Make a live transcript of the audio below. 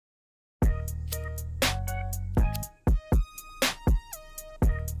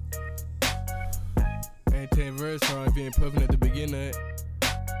Can't tell verse song if you ain't puffing at the beginning.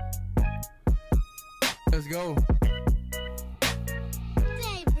 Let's go.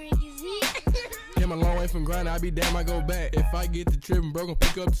 Came a long way from grinding, I be damn, I go back. If I get the trippin', bro, gon'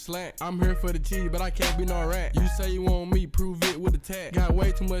 pick up the slack. I'm here for the cheese, but I can't be no rat. You say you want me, prove it with a tag. Got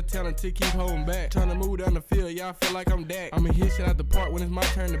way too much talent to keep holding back. Tryna move down the field, y'all feel like I'm Dak. I'ma hit shit out the park when it's my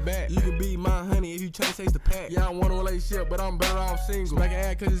turn to bat. You can be my honey if you tryna taste the pack. Yeah, I want a relationship, but I'm better off single. Smack an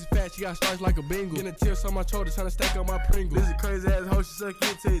ad cause it's fat, she got starch like a bingle. Getting tips on my shoulder, tryna stack up my Pringles. This is crazy ass hoe, she suck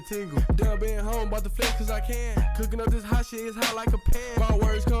it till it tingle. Done being home, about to flex cause I can. Cooking up this hot shit, it's hot like a pan. My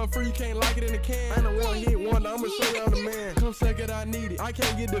words come free, you can't like it in a can. Ain't no one hit wonder, I'ma show you I'm the man. Come suck it, I need it, I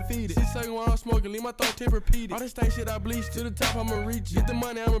can't get defeated. She sucking while I'm smoking, leave my thought tip repeated. All this stank shit I bleach, to the top I'ma reach it. Get the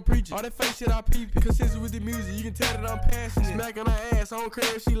money, I'ma preach it. All that fake shit I peep it. Consistent with the music, you can tell that I'm passionate. Smack on her ass, I don't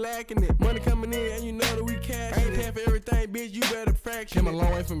care if she lacking it. Money coming in, and you know that we cash. I ain't paying for everything, bitch, you better fraction. Came a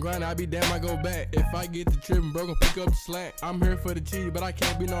long way from grinding, I be damn, I go back. If I get the trippin', bro, gon' pick up the slack. I'm here for the cheese, but I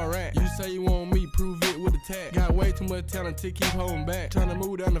can't be no rat. You say you want me, prove it with a tag. Got way too much talent to keep holding back. Tryna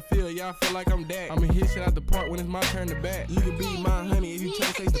move down the field, y'all feel like I'm Dak. I'ma hit shit out the park when it's my turn to bat. You can be my honey if you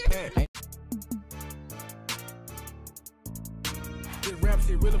tryna taste the pack. This rap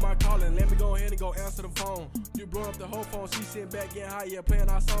shit really my calling. Let me go ahead and go answer the phone. You blowing up the whole phone, she sitting back getting high, yeah, playing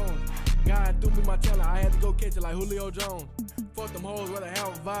our songs. God threw me my talent, I had to go catch it like Julio Jones. Fuck them hoes, rather have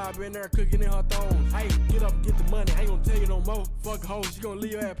a vibe in there cooking in her thrones. Hey, get up and get the money, I ain't gonna tell you no more. Fuck a hoe, she gonna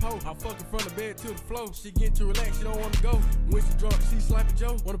leave her at po. I fuck her from the bed to the floor. She get to relax, she don't wanna go. When she drunk, she slapping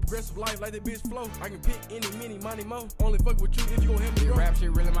Joe. Want a progressive life like that bitch flow. I can pick any, mini, money, mo. Only fuck with you if you gon' help me grow. Rap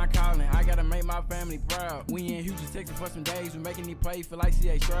shit really my calling, I gotta make my family proud. We in Houston, Texas for some days, we making these plays feel like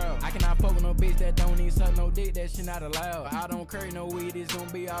C.A. Stroud. I cannot fuck with no bitch that don't even suck no dick, that shit not allowed. But I don't carry no weed, it's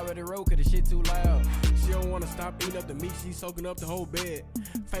gonna be already roll cause the shit too loud. She don't wanna stop eating up the meat, she soaking up the whole bed.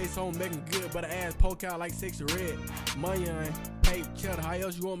 Face home making good, but her ass poke out like 6 of red. Money on paper, cheddar, how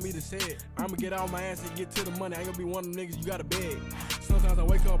else you want me to say it? I'ma get out my ass and get to the money, I ain't gonna be one of them niggas you gotta beg. Sometimes I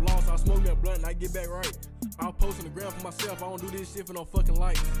wake up lost, I smoke me a blunt and I get back right. I'll post on the ground for myself, I don't do this shit for no fucking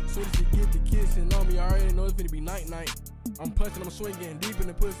light. Soon as she get the kissing on me, I already know it's finna be night-night. I'm punching, I'm swinging, getting deep in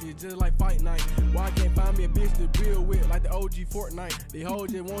the pussy, it's just like fight night. Why I can't find me a bitch to build with, like the OG Fortnite. They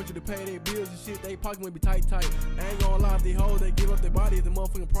hoes just want you to pay their bills and shit, they pocket will be tight. I ain't gonna lie, if they hoes, they give up their body if the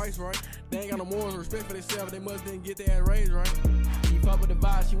motherfucking price right. They ain't got no morals or respect for themselves, they must didn't get their ass raised right. Keep up with the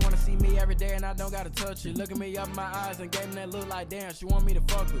vibe, she wanna see me every day and I don't gotta touch it. Looking me up in my eyes and gave me that look like damn, she want me to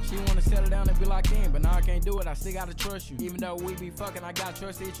fuck her. She wanna settle down and be locked in, but now I can't do it, I still gotta trust you. Even though we be fucking, I got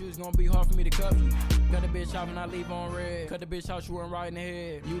trust issues, it's gonna be hard for me to cuff you. Cut the bitch off and I leave on red. Cut the bitch off, she wasn't right in the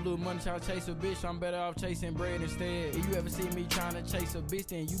head. You lose money trying to chase a bitch, I'm better off chasing bread instead. If you ever see me trying to chase a bitch,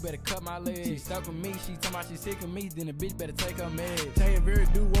 then you better cut my legs. She stuck with me, she talking about she sick of me, then the bitch better take her meds. Taying very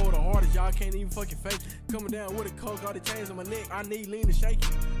do roll the hardest, y'all can't even fucking fake it. Coming down with a coke, all the chains on my neck, I need lean to shake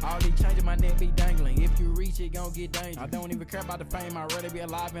it. All these changes my neck be dangling. If you reach it, gon' get dangerous. I don't even care about the fame, I'd rather be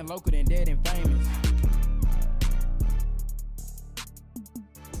alive and local than dead and famous.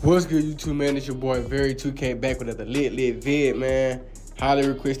 What's good, YouTube, man? It's your boy Very 2K back with another lit vid, man. Highly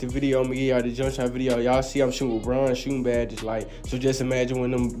requested video. I'm gonna give y'all the Jumpshot video. Y'all see I'm shooting with bronze shooting badges, like, so just imagine when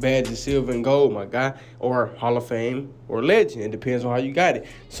them badges silver and gold, my guy, or Hall of Fame or Legend. It depends on how you got it.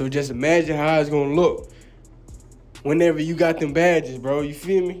 So just imagine how it's gonna look whenever you got them badges, bro. You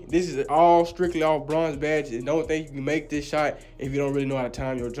feel me? This is all strictly off bronze badges. Don't think you can make this shot if you don't really know how to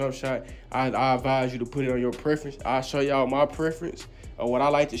time your jump shot. I advise you to put it on your preference. I'll show y'all my preference of what I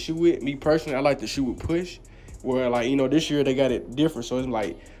like to shoot with. Me personally, I like to shoot with push, where, like, you know, this year they got it different, so it's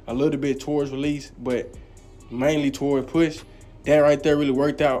like a little bit towards release, but mainly toward push. That right there really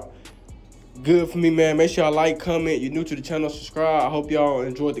worked out good for me, man. Make sure y'all like, comment. You're new to the channel, subscribe. I hope y'all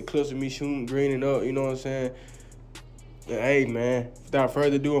enjoyed the clips of me shooting, greening up, you know what I'm saying? And hey, man, without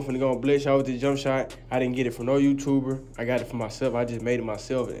further ado, I'm finna go bless y'all with this jump shot. I didn't get it from no YouTuber. I got it for myself. I just made it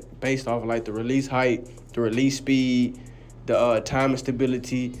myself based off of, like, the release height, the release speed, the time and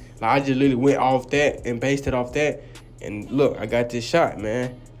stability. Like, I just literally went off that and based it off that. And look, I got this shot,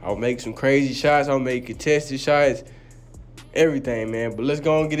 man. I'll make some crazy shots. I'll make contested shots. Everything, man. But let's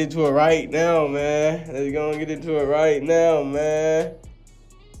go and get into it right now, man. Let's go and get into it right now, man.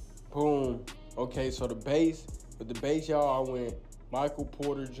 Boom. Okay, so the base. With the base, y'all, I went Michael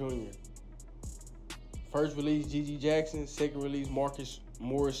Porter Jr. First release, G.G. Jackson. Second release, Marcus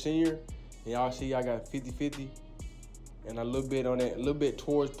Morris Sr. And y'all see I got 50-50. And a little bit on that, a little bit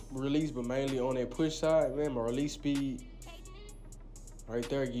towards release, but mainly on that push side, man. My release speed right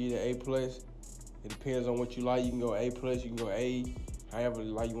there give you the A+. It depends on what you like. You can go A+, you can go A, however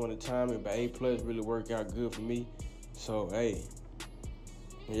like you want to time it, but A+ really work out good for me. So, hey,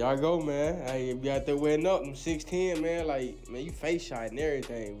 Y'all go, man. Hey, be out there wearing up them 6'10", man. Like, man, you face shot and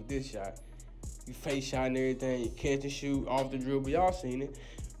everything with this shot. You face shot and everything. You catch and shoot off the dribble. Y'all seen it.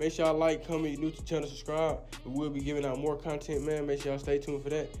 Make sure y'all like, comment, new to the channel, subscribe. We will be giving out more content, man. Make sure y'all stay tuned for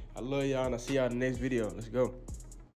that. I love y'all, and I'll see y'all in the next video. Let's go.